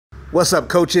What's up,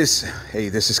 coaches? Hey,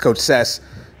 this is Coach Sess.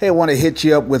 Hey, I want to hit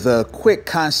you up with a quick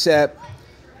concept.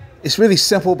 It's really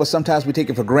simple, but sometimes we take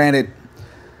it for granted.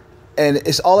 And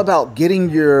it's all about getting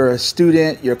your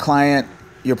student, your client,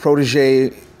 your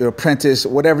protege, your apprentice,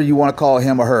 whatever you want to call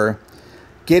him or her,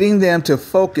 getting them to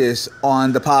focus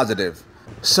on the positive.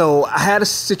 So I had a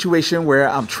situation where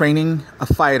I'm training a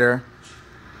fighter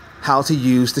how to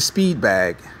use the speed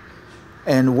bag.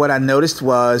 And what I noticed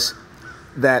was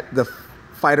that the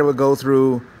fighter would go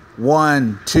through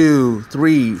 1, 2,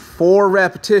 3, 4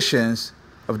 repetitions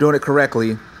of doing it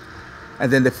correctly.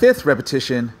 And then the 5th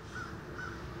repetition,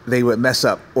 they would mess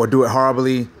up or do it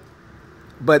horribly.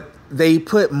 But they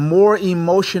put more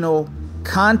emotional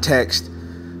context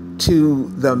to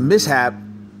the mishap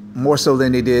more so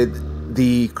than they did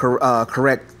the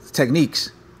correct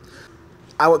techniques.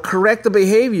 I would correct the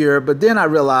behavior, but then I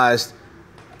realized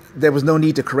there was no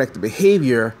need to correct the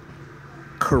behavior,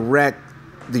 correct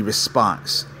the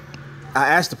response. I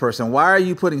asked the person, why are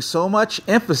you putting so much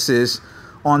emphasis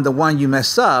on the one you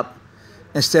mess up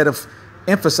instead of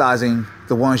emphasizing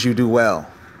the ones you do well?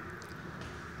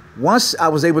 Once I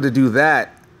was able to do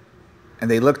that, and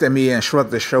they looked at me and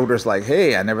shrugged their shoulders like,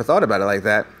 hey, I never thought about it like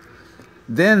that.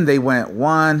 Then they went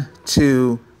 1,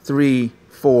 2, 3,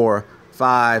 4,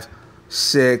 5,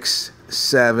 6,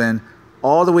 7,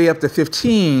 all the way up to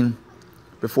 15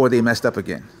 before they messed up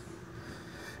again.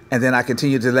 And then I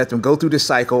continued to let them go through this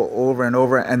cycle over and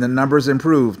over, and the numbers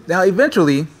improved. Now,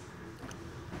 eventually,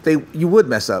 you would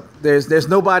mess up. There's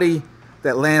nobody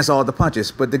that lands all the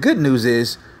punches. But the good news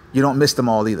is you don't miss them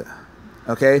all either.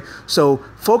 Okay? So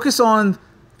focus on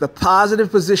the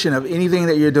positive position of anything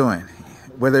that you're doing,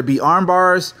 whether it be arm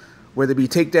bars, whether it be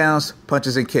takedowns,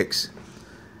 punches, and kicks.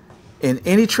 In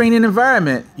any training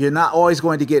environment, you're not always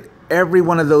going to get every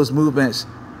one of those movements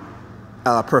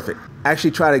perfect.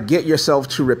 Actually try to get yourself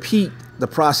to repeat the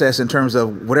process in terms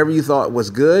of whatever you thought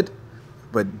was good,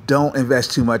 but don't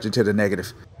invest too much into the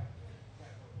negative.